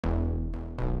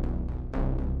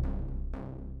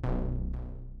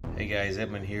Hey guys,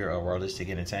 Edmund here of Realistic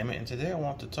Entertainment, and today I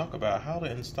want to talk about how to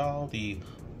install the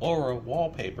Aura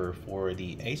wallpaper for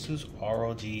the Asus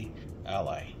ROG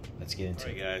Ally. Let's get into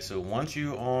it. Alright guys, so once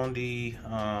you're on the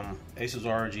Asus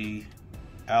ROG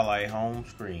Ally home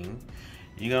screen,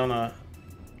 you're gonna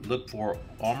look for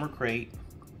Armor Crate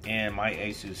and My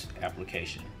Asus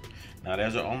application. Now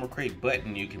there's an Armor Crate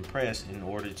button you can press in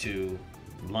order to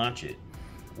launch it.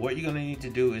 What you're going to need to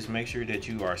do is make sure that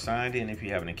you are signed in if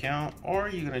you have an account, or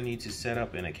you're going to need to set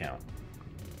up an account.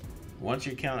 Once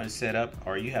your account is set up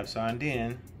or you have signed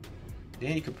in,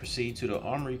 then you can proceed to the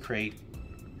Armor Crate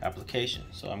application.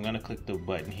 So I'm going to click the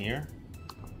button here,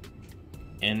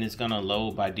 and it's going to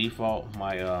load by default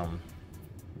my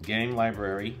game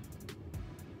library.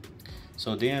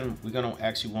 So then we're going to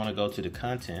actually want to go to the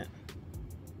content,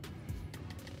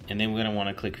 and then we're going to want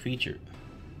to click featured.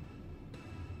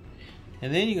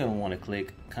 And then you're going to want to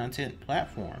click Content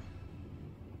Platform.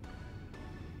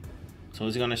 So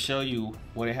it's going to show you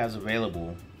what it has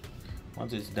available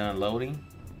once it's done loading.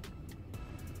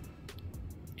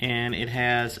 And it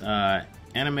has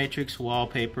Animatrix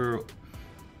wallpaper,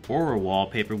 Aura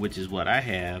wallpaper, which is what I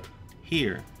have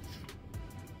here.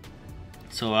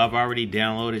 So I've already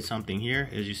downloaded something here,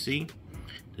 as you see,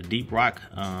 the Deep Rock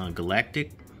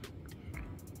Galactic.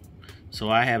 So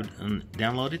I have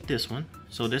downloaded this one.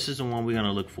 So this is the one we're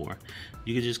gonna look for.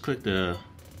 You can just click the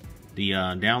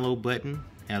download button.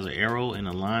 It has an arrow and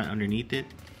a line underneath it,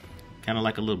 kind of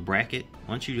like a little bracket.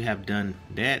 Once you have done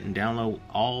that and download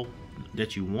all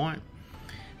that you want,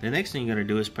 the next thing you're gonna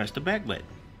do is press the back button.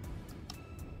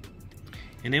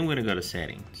 And then we're gonna go to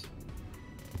settings.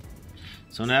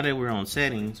 So now that we're on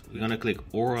settings, we're gonna click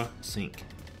Aura Sync.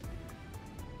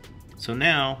 So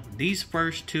now these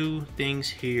first two things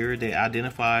here that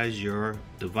identifies your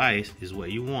device is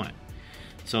what you want.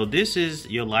 So this is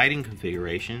your lighting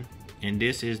configuration, and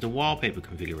this is the wallpaper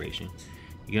configuration.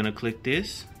 You're gonna click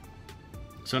this.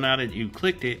 So now that you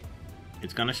clicked it,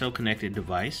 it's gonna show connected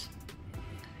device.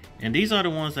 And these are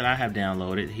the ones that I have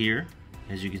downloaded here,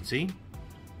 as you can see.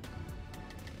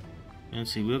 And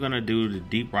see, we're gonna do the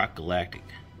Deep Rock Galactic.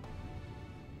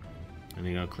 And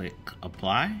you're gonna click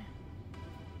apply.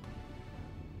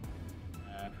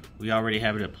 We already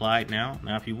have it applied now.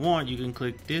 Now if you want, you can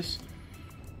click this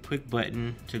quick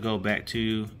button to go back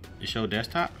to the show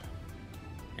desktop.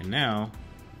 And now,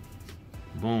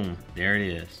 boom, there it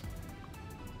is.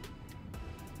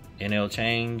 And it'll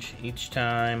change each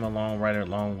time right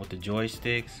along with the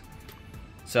joysticks.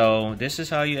 So this is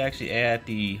how you actually add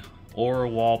the Aura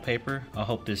wallpaper. I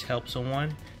hope this helps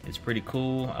someone. It's pretty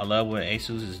cool. I love what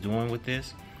Asus is doing with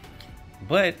this.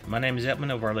 But my name is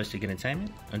Edmund of Realistic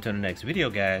Entertainment. Until the next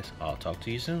video, guys, I'll talk to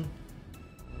you soon.